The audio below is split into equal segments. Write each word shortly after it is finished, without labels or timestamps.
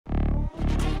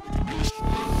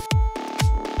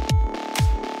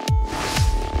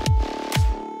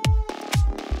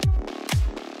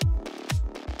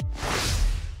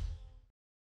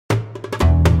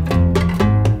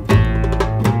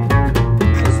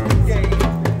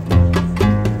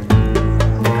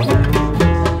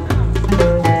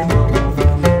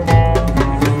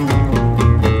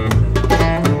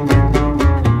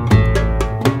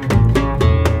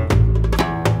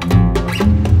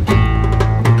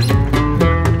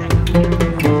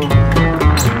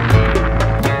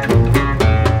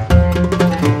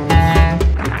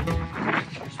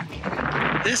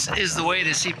is the way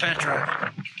to see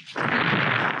Petra.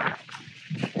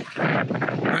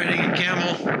 Riding a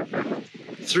camel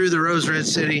through the Rose Red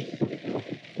City.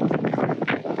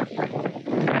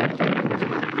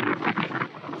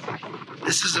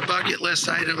 This is a bucket list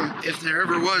item if there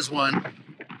ever was one.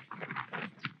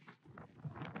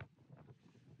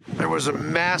 There was a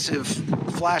massive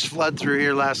flash flood through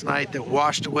here last night that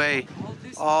washed away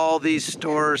all these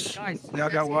stores. They all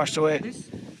got washed away.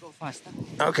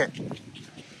 Okay.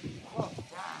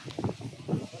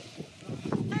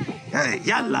 Hey,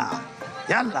 yalla,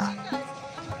 yalla.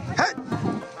 Hey.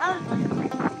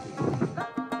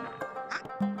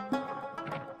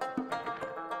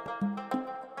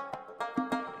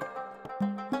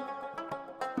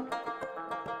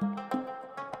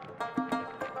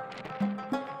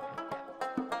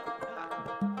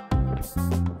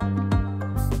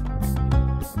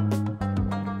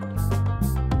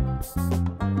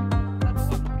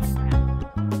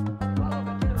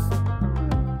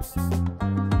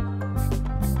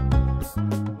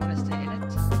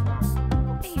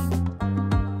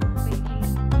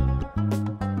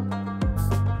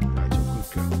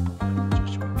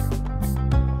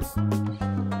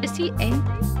 Is he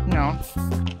angry? No.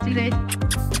 Today.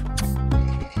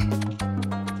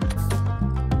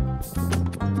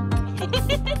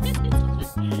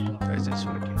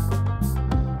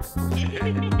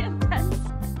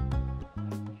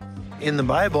 In the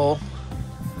Bible,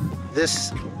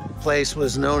 this place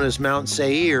was known as Mount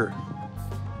Seir,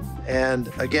 and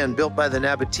again, built by the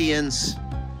Nabateans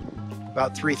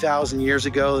about 3,000 years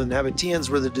ago. The Nabateans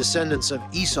were the descendants of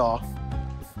Esau,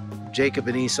 Jacob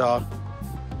and Esau,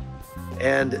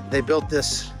 and they built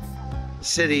this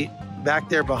city. Back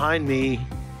there behind me,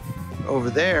 over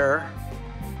there,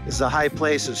 is the high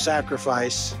place of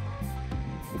sacrifice.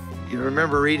 You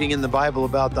remember reading in the Bible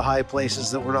about the high places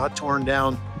that were not torn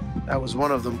down. That was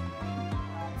one of them.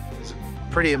 It's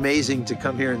pretty amazing to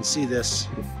come here and see this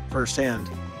firsthand.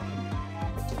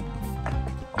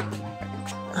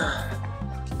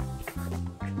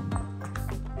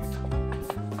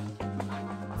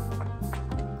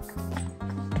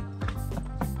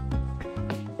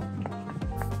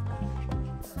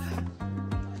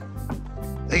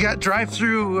 They got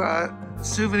drive-through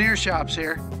souvenir shops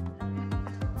here.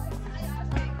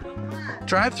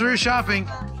 Drive-through shopping.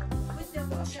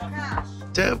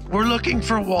 We're looking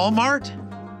for Walmart.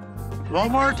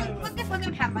 Walmart? Looking for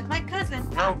them, my cousin.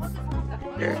 No.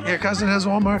 Your cousin has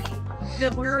Walmart?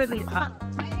 Where are they?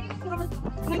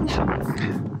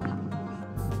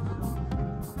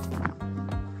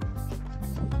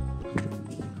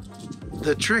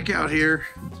 The trick out here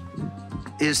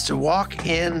is to walk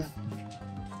in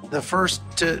the first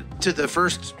to the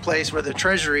first place where the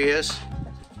treasury is,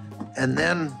 and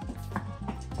then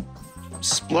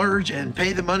splurge and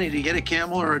pay the money to get a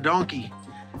camel or a donkey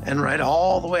and ride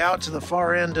all the way out to the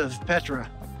far end of Petra,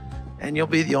 and you'll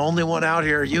be the only one out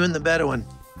here, you and the Bedouin.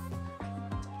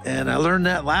 And I learned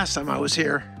that last time I was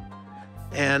here,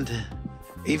 and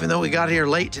even though we got here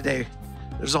late today,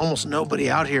 there's almost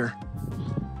nobody out here.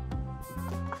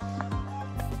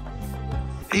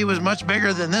 He was much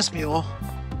bigger than this mule.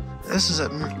 This is a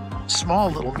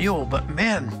small little mule, but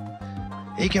man,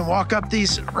 he can walk up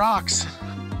these rocks.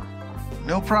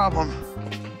 No problem.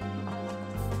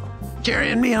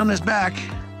 Carrying me on his back.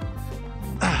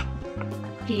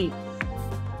 He.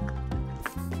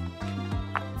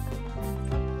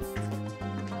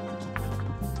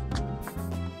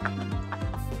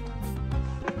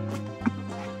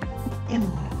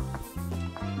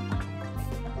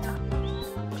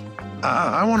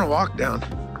 I want to walk down.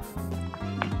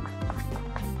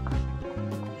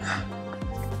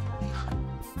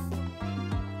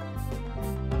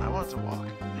 I want to walk.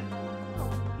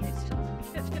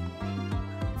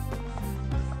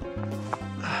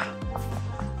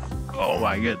 Oh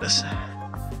my goodness.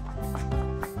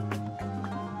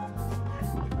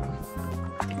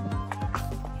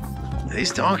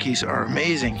 These donkeys are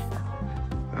amazing.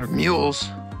 Or mules.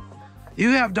 You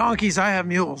have donkeys, I have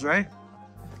mules, right?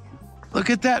 Look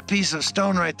at that piece of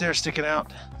stone right there sticking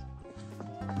out.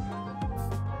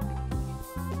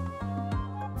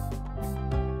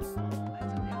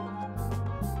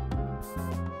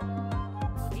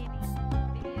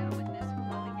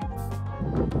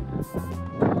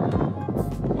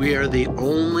 We are the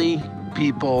only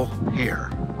people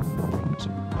here.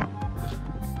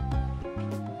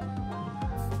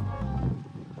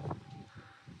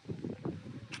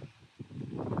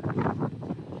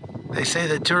 They say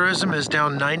that tourism is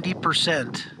down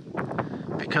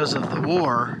 90% because of the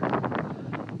war,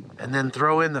 and then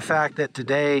throw in the fact that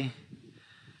today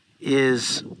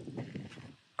is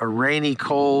a rainy,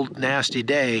 cold, nasty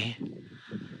day,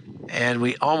 and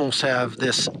we almost have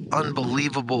this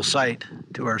unbelievable sight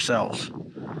to ourselves.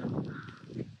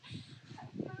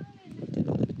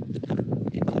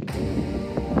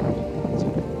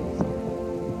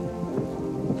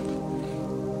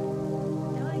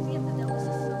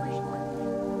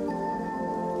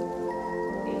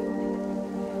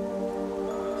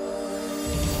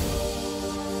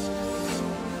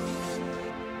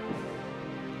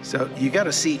 So you got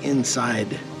to see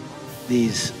inside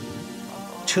these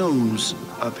tombs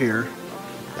up here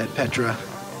at Petra.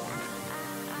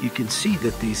 You can see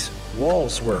that these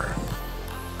walls were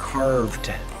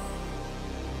carved,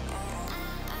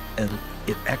 and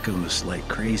it echoes like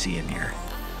crazy in here.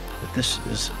 But this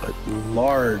is a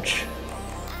large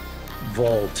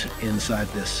vault inside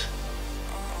this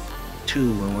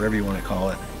tomb, or whatever you want to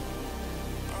call it.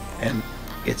 And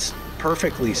it's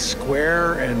perfectly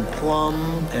square and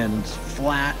plumb and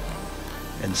flat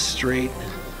and straight.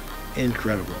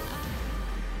 Incredible.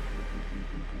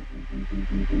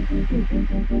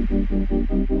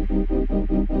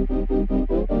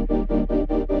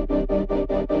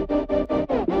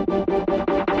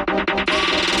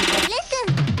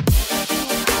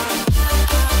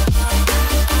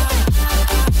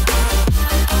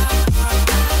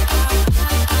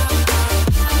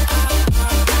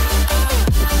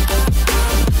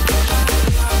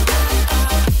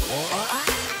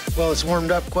 Well, it's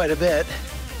warmed up quite a bit,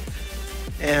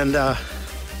 and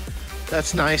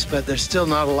that's nice, but there's still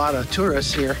not a lot of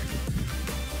tourists here.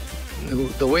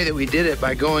 The way that we did it,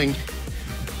 by going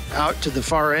out to the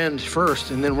far end first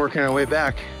and then working our way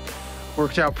back,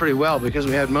 worked out pretty well because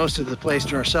we had most of the place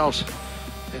to ourselves.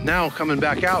 And now coming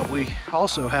back out, we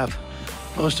also have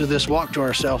most of this walk to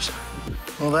ourselves.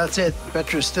 Well, that's it.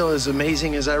 Petra is still as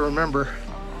amazing as I remember.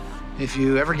 If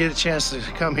you ever get a chance to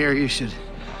come here, you should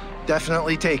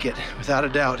definitely take it, without a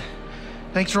doubt.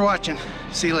 Thanks for watching.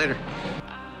 See you later.